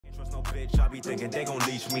no bitch, I be thinking they gon'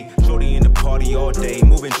 leash me. Shorty in the party all day,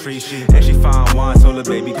 moving tree shit. And she fine wine, told her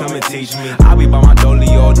baby, come and teach me. I be by my dolly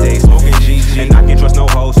all day, smoking GG. And I can't trust no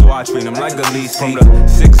hoes, so I treat them like a lease. From the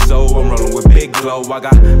 6-0, I'm rolling with big glow. I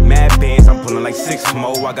got mad bands, I'm pulling like 6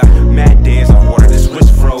 mo. I got mad dance, I water this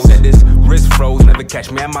wrist froze. Said this wrist froze, never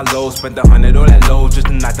catch me at my low. Spent 100 on that low, just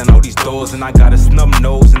to knock down all these doors. And I got a snub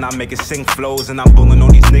nose, and I make it sing flows. And I'm bulling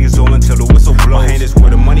on these niggas all until the whistle blows. My hand is where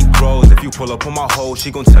the money grows. If you pull up on my hoe,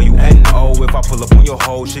 she gon' tell you N-O. If I pull up on your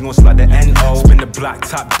hoe, she gon' slide the N-O. Spin the block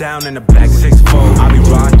top down in the black 6-4. I be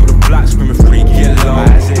riding through the block, screaming free, get low. My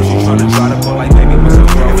ass is, she tryna try to go like, baby, what's up,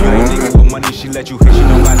 bro? If you ain't niggas with money, she let you hit, she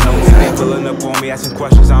don't got no sight. Pulling up on me, asking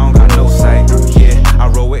questions, I don't got no sight. Yeah, I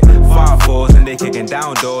roll with 5-4s, and they kicking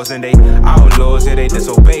down doors, and they outlaws, yeah, they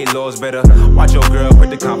disobey laws. Better watch your girl, quick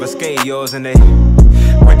to confiscate yours, and they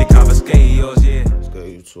quick to confiscate yours, yeah. What's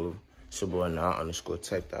good, YouTube? It's your boy now,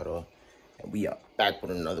 _type.r. And we are back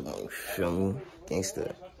with another one, you feel me?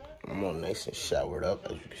 Gangsta. I'm all nice and showered up,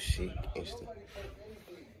 as you can see, gangsta.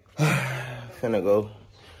 Finna go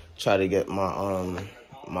try to get my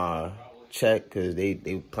my check, cause they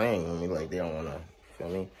playing with me like they don't wanna, feel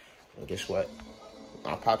me? And guess what?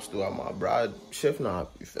 My pops threw out my broad shift knob,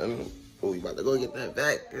 you feel me? Oh, we about to go get that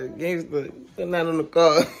back. Gangsta, put that on the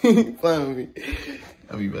car. Playing with me.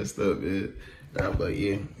 I be messed up, man. Nah, but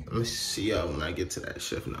yeah, let me see y'all when I get to that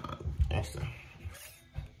shift knob.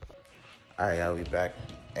 Alright, y'all, we back,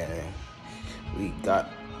 and we got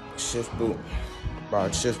shift boot.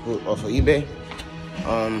 Bought shift boot off of eBay.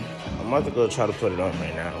 I'm about to go try to put it on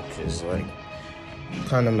right now, cause like,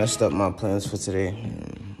 kind of messed up my plans for today.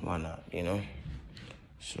 Why not, you know?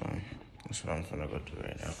 So that's what I'm gonna go do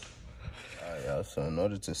right now. Alright, y'all. So in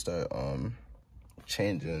order to start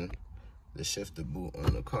changing the shifter boot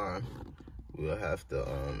on the car, we'll have to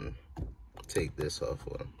take this off,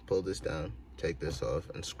 or pull this down, take this off,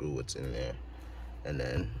 and screw what's in there, and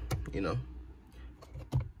then, you know,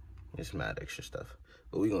 it's mad extra stuff.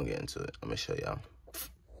 But we gonna get into it. I'm gonna show y'all.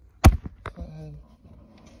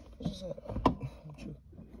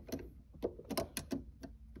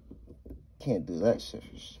 Can't do that shit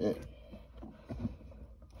for shit.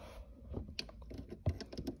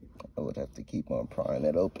 I would have to keep on prying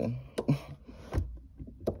it open.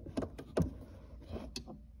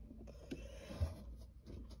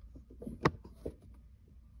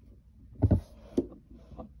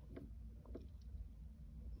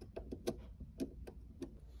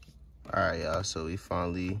 Alright, y'all, so we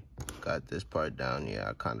finally got this part down. Yeah,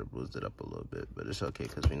 I kind of bruised it up a little bit, but it's okay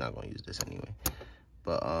because we're not going to use this anyway.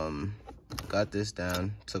 But, got this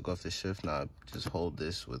down, took off the shift knob. Just hold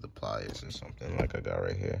this with the pliers or something like I got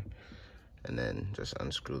right here. And then just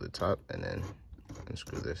unscrew the top and then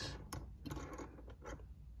unscrew this.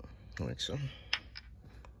 Like so.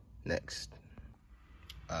 Next.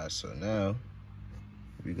 So now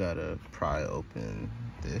we got to pry open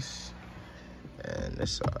this and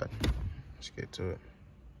this side. Let's get to it.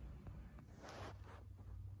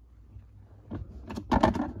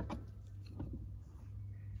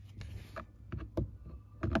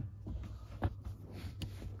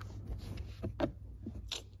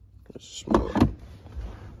 Small.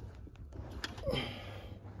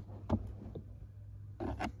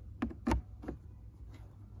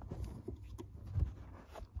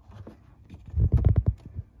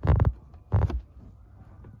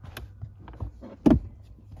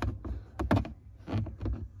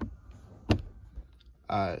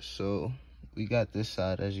 Alright, so we got this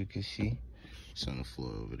side, as you can see. It's on the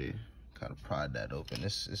floor over there. Kind of pried that open.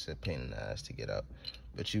 It's a pain in the ass to get out.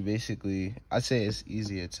 But you basically, I'd say it's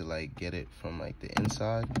easier to like get it from like the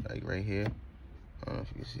inside, like right here. I don't know if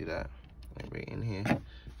you can see that, like right in here.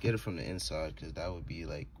 Get it from the inside, because that would be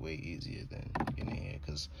like way easier than getting in here.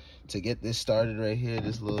 Because to get this started right here,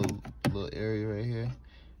 this little area right here,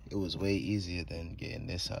 it was way easier than getting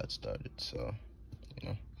this side started. So, you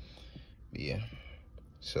know, but yeah.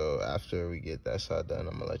 So after we get that side done,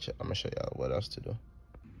 I'm gonna show y'all what else to do.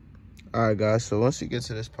 All right, guys. So once you get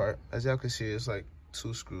to this part, as y'all can see, it's like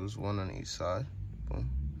 2 screws, 1 on each side. Boom.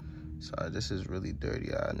 Sorry, this is really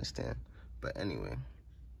dirty, I understand. But anyway,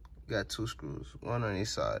 we got 2 screws, 1 on each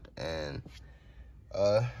side, and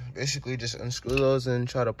basically just unscrew those and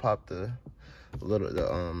try to pop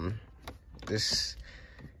this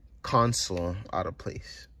console out of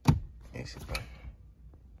place, basically.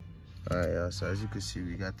 All right, y'all. So as you can see,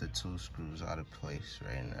 we got the 2 screws out of place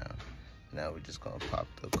right now. Now we're just gonna pop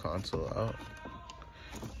the console out.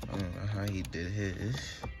 I don't know how he did his,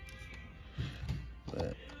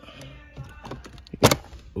 but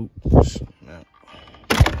oops, man.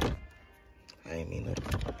 I didn't mean to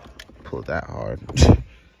pull that hard.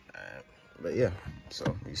 But yeah,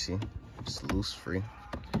 so you see, it's loose, free.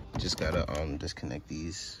 Just gotta disconnect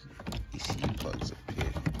these ECU plugs up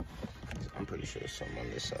here. I'm pretty sure there's some on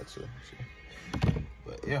this side too.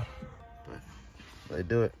 But yeah, let's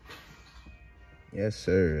do it. Yes,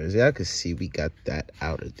 sir. As y'all can see, we got that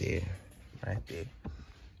out of there, right there.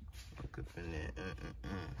 Look up in there.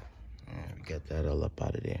 We got that all up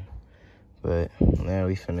out of there. But now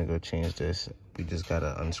we finna go change this. We just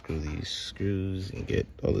gotta unscrew these screws and get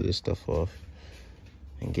all of this stuff off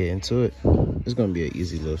and get into it. It's gonna be an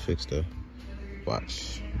easy little fix though.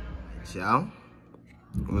 Watch. Y'all,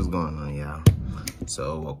 what's going on, y'all?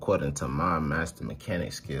 So according to my master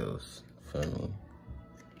mechanic skills, feel me,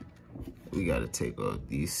 we gotta take off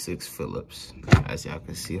these 6 Phillips. As y'all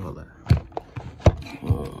can see, hold on.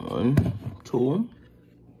 1, 2,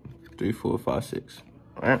 3, 4, 5, 6.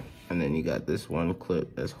 All right, and then you got this one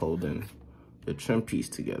clip that's holding the trim piece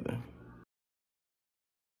together.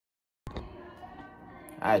 All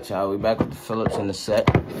right, y'all, we back with the Phillips in the set,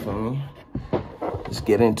 feel me? Let's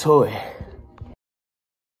get into it.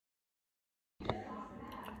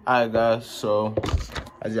 All right, guys, so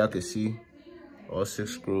as y'all can see, all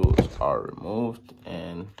 6 screws are removed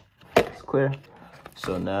and it's clear.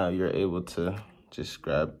 So now you're able to just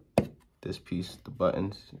grab this piece, the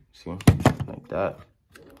buttons, see, like that.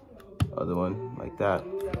 Other one like that.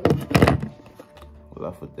 We're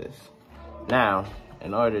left with this. Now,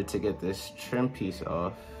 in order to get this trim piece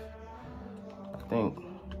off, I think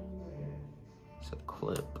it's a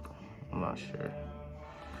clip. I'm not sure.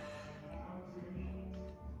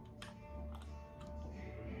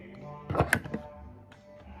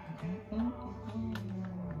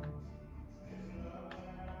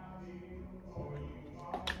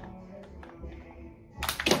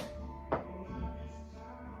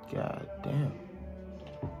 God damn.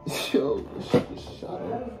 Yo, this shit is shot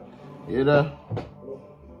off. Hear that?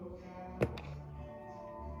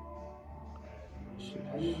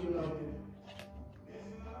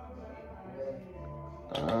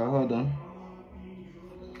 Hold on.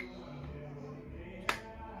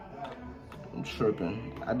 I'm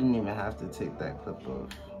tripping. I didn't even have to take that clip off.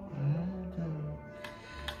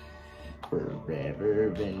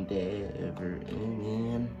 Forever and ever,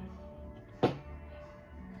 amen.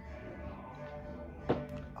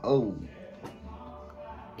 Oh.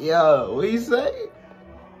 Yo, what you say?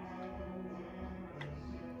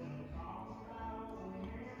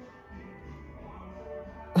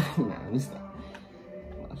 Nah, this not.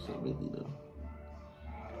 My shit really though.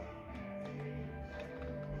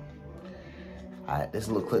 Alright, this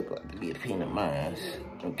little clip about to be a pain in my ass.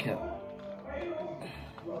 Okay.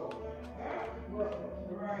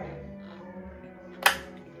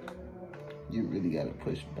 You really gotta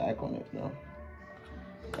push back on it though.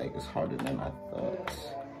 Like, it's harder than I thought.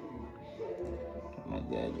 My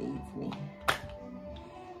dad needs me.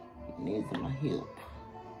 He needs my help.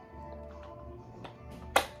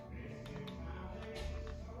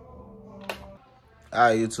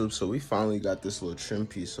 Alright, YouTube, so we finally got this little trim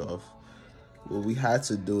piece off. What we had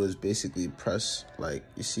to do is basically press, like,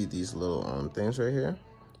 you see these little things right here?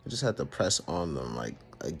 You just have to press on them, like,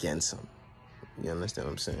 against them. You understand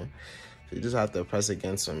what I'm saying? So you just have to press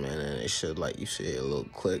against them, and then it should, like, you should hear a little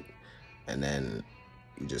click, and then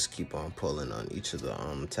you just keep on pulling on each of the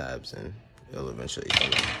tabs, and it'll eventually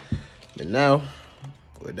come out. But now,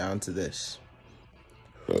 we're down to this.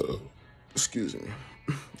 Excuse me.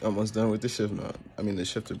 Almost done with the shift now. I mean, the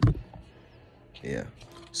shifter. Yeah.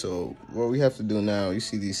 So what we have to do now, you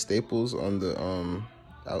see these staples on the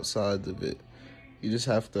outside of it. You just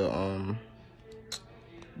have to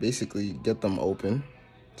basically get them open,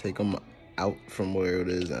 take them out from where it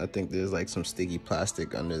is. I think there's like some sticky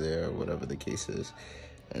plastic under there or whatever the case is.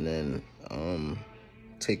 And then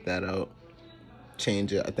take that out,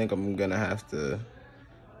 change it. I think I'm gonna have to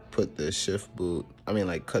put the shift boot, I mean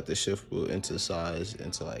like cut the shift boot into size,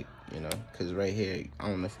 into like, you know, because right here, I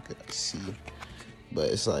don't know if you could see, but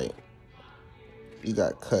it's like, you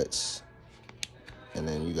got cuts, and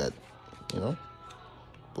then you got, you know,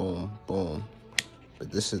 boom, boom.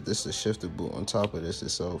 But this is the shifter boot on top of this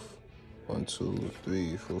itself. 1, 2,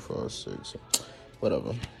 3, 4, 5, 6,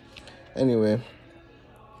 whatever. Anyway,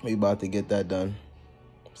 we about to get that done.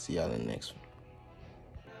 See y'all in the next one.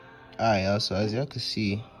 Alright, y'all, so as y'all can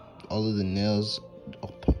see, all of the nails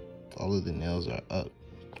are up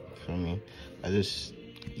for me. I just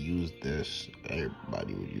used this.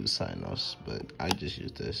 Everybody would use Manos, but I just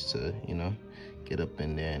use this to, you know, get up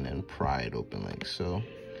in there and then pry it open like so.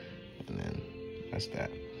 And then that's that.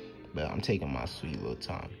 But I'm taking my sweet little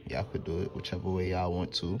time. Y'all could do it whichever way y'all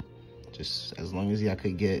want to. Just as long as y'all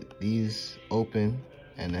could get these open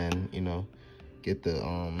and then, you know, get the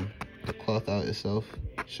the cloth out itself,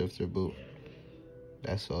 shifter boot.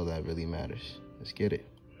 That's all that really matters. Let's get it.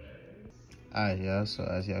 Alright, y'all, so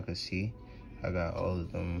as y'all can see, I got all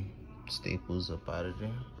of them staples up out of there.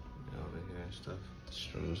 Over here and stuff, the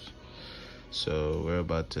screws. So we're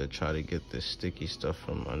about to try to get this sticky stuff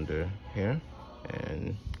from under here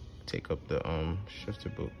and take up the shifter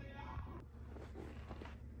boot.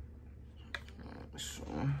 So,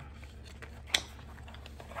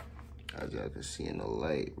 as y'all can see in the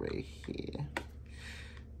light right here.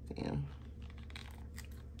 Damn.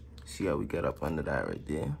 See how we got up under that right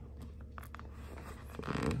there?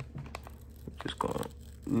 Just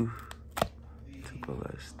going, took all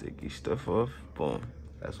that sticky stuff off. Boom.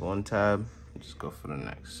 That's one tab. Just go for the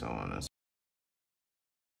next. So on and so.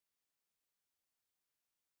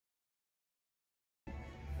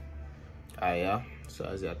 Alright, y'all. So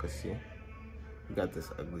as y'all can see, we got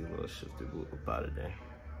this ugly little shifter boot up out of there.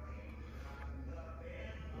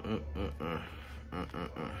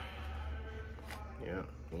 Yeah,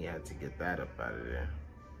 we had to get that up out of there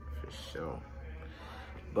for sure.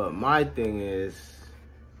 But my thing is,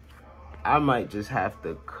 I might just have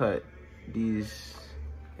to cut these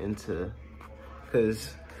into,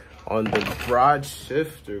 because on the broad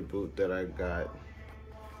shifter boot that I got,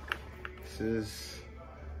 this is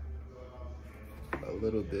a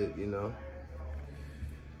little bit, you know,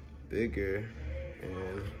 bigger,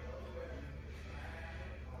 and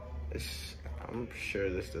I'm sure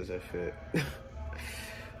this doesn't fit.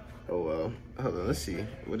 Oh well, hold on, let's see.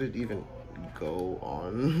 Would it even go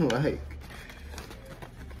on? Like,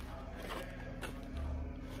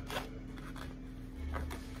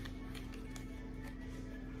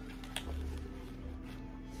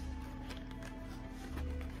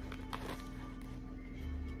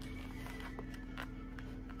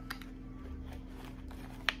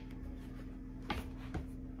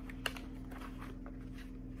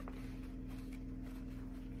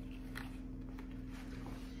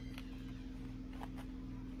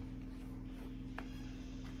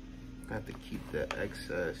 I have to keep the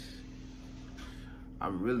excess.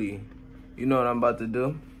 I'm really, you know what I'm about to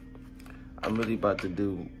do? I'm really about to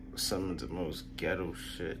do some of the most ghetto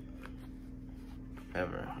shit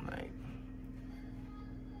ever. Like,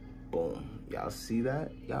 boom. Y'all see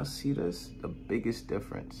that? Y'all see this? The biggest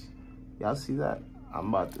difference. Y'all see that? I'm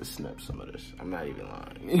about to snip some of this. I'm not even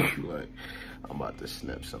lying. Like, I'm about to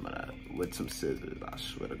snip some of that with some scissors. I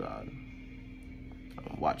swear to God.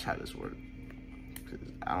 Watch how this works.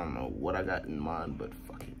 I don't know what I got in mind, but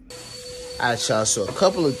fuck it. Alright, y'all, so a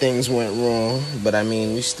couple of things went wrong, but I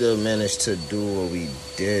mean, we still managed to do what we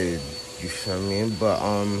did, you feel me? But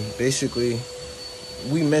basically,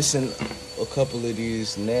 we missing a couple of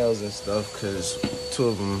these nails and stuff because 2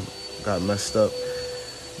 of them got messed up.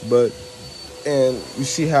 But, and you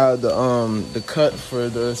see how the cut for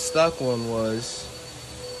the stock one was,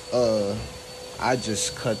 I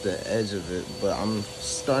just cut the edge of it, but I'm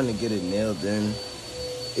starting to get it nailed in.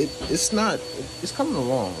 It's coming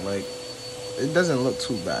along. Like, it doesn't look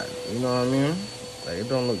too bad. You know what I mean? Like, it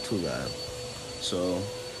don't look too bad. So,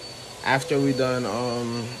 after we done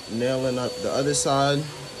nailing up the other side,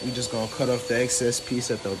 we just gonna cut off the excess piece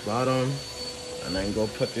at the bottom and then go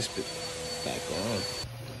put this bit back on.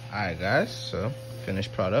 Alright, guys, so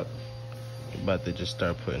finished product. We're about to just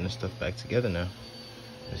start putting this stuff back together now.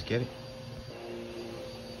 Let's get it.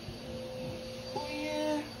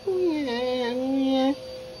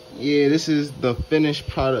 Yeah, this is the finished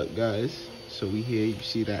product, guys. So we here, you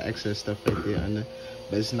see that excess stuff right there under,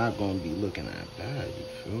 but it's not gonna be looking that bad, you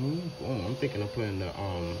feel me? Boom, I'm thinking of putting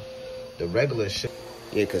the regular shifter.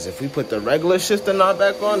 Yeah, because if we put the regular shifter knob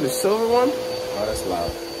back on, the silver one, oh, that's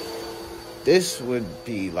loud. This would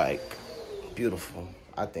be like beautiful.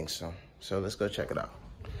 I think so. So let's go check it out.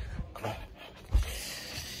 Come on.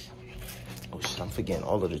 Oh shit, I'm forgetting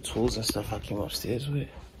all of the tools and stuff I came upstairs with.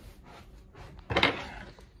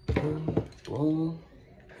 Boom.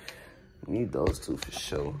 Need those 2 for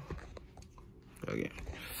sure. Okay.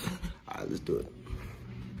 Alright, let's do it.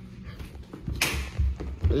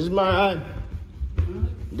 This is my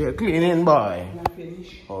the cleaning boy.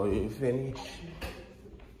 Oh, you finished?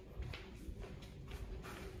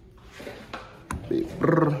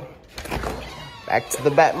 Back to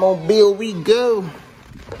the Batmobile we go.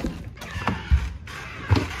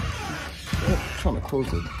 I'm trying to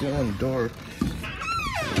close the damn door.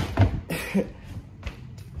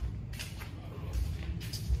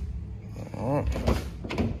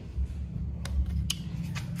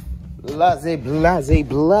 Blase, blase,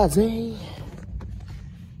 blase.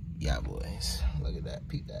 Yeah, boys. Look at that.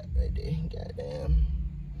 Peep that right there. Goddamn.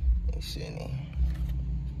 Ain't shitty.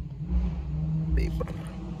 Paper.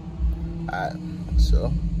 Alright,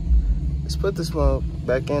 so let's put this mug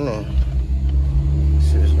back in there.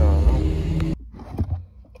 See what's going on.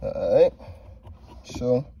 Alright.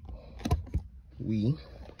 So we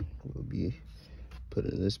will be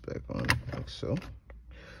putting this back on like so.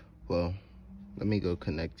 Well, let me go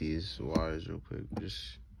connect these wires real quick.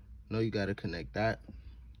 Just know you gotta connect that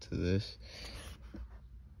to this.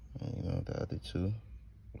 And you know, the other two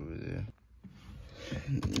over there.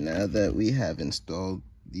 Now that we have installed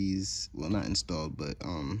these, well, not installed, but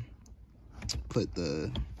put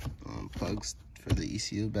the plugs for the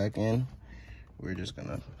ECU back in, we're just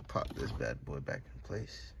gonna pop this bad boy back in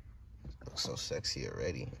place. It looks so sexy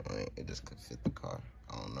already. I mean, it just could fit the car.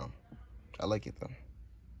 I don't know. I like it though.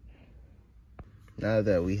 Now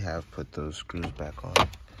that we have put those screws back on,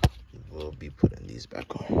 we will be putting these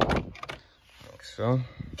back on. Like so.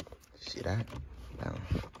 See that? Now,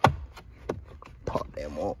 pop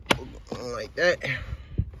them all like that.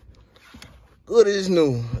 Good as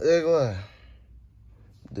new. There you go.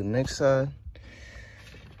 The next side,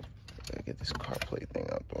 gotta get this car plate thing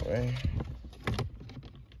out the way.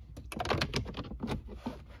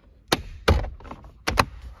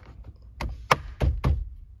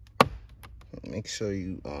 Make sure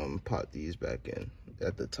you pop these back in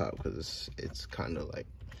at the top, because it's kind of like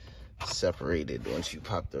separated once you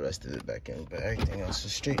pop the rest of it back in. But everything else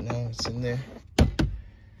is straight now. It's in there.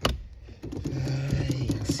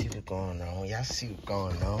 Y'all see what's going on. Y'all see what's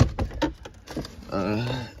going on.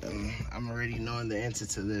 I'm already knowing the answer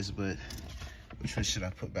to this, but which one should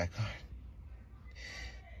I put back on?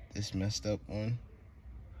 This messed up one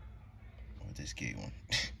or this gay one?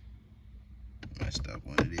 Messed up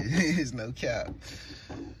one it is. No cap.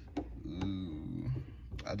 Ooh,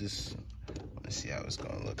 I just want to see how it's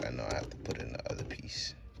gonna look. I know I have to put in the other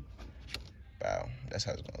piece. Wow, that's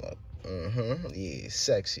how it's gonna look. Yeah,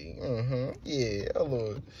 sexy. Yeah, oh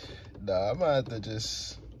Lord. Nah, I might have to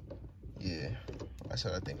just, yeah, that's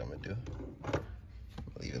what I think I'm gonna do.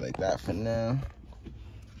 Leave it like that for now.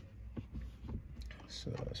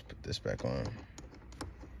 So let's put this back on.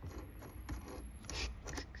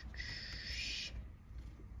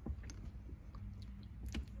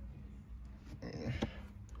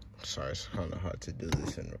 Sorry, it's kind of hard to do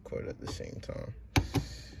this and record at the same time.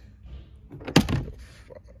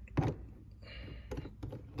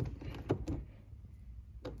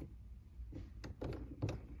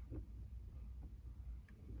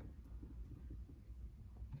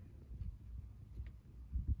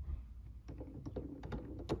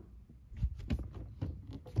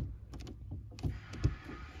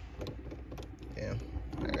 Damn,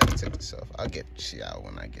 I gotta take this off. I'll get shit out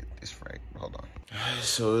when I get this right. Hold on.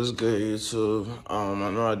 So it's good, YouTube. I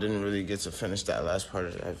know I didn't really get to finish that last part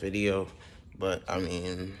of that video, but I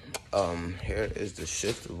mean, here is the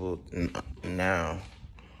shiftable now.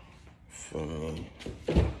 Feel me?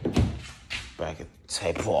 Back at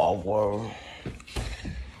type.r world.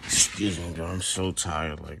 Excuse me, bro. I'm so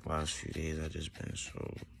tired. Like last few days, I just been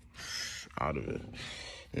so out of it.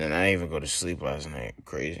 And then I didn't even go to sleep last night.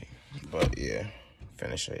 Crazy, but yeah.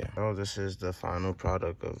 Finish it, yeah. Oh, this is the final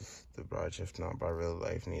product of the broad shift knob. I really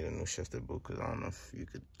like need a new shifter boot, because I don't know if you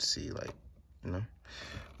could see, like, you know.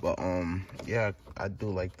 But yeah, I do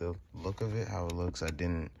like the look of it, how it looks.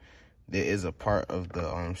 There is a part of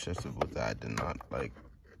the shifter boot that I did not like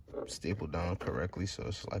staple down correctly, so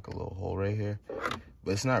it's like a little hole right here.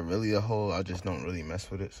 But it's not really a hole. I just don't really mess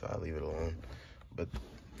with it, so I leave it alone. But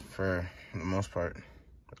for the most part,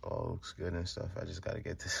 it all looks good and stuff. I just gotta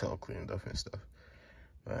get this all cleaned up and stuff.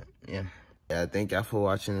 But yeah, thank y'all for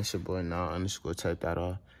watching. It's your boy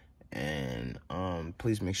now_type.r, and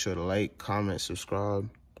please make sure to like, comment, subscribe,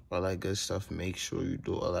 all that good stuff. Make sure you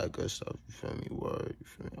do all that good stuff. You feel me? Word. You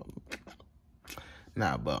feel me?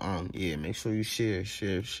 Nah, but yeah, make sure you share that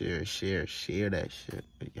shit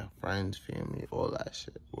with your friends, family, all that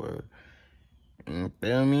shit. Word. You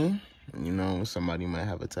feel me? You know, somebody might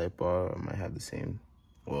have a type R or might have the same,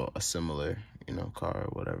 well, a similar, you know, car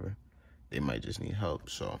or whatever. They might just need help,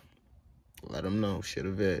 so let them know. Shit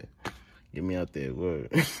of it. Get me out there, word.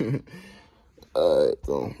 Alright,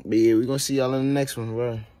 so, but yeah, we're gonna see y'all in the next one,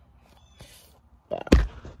 word. Bye.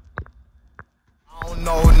 I don't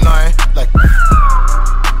know nothing, like,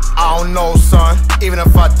 I don't know, son. Even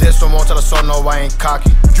if I did, so won't tell the soul, no, I ain't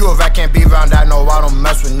cocky. You a rat, can't be around that, no, I don't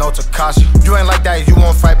mess with no Takashi. You ain't like that, you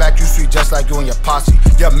won't fight back, you sweet just like you and your posse.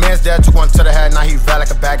 Your man's dead, took one to the head, now he rat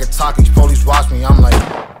like a bag of Takis. Police watch me, I'm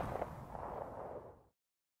like...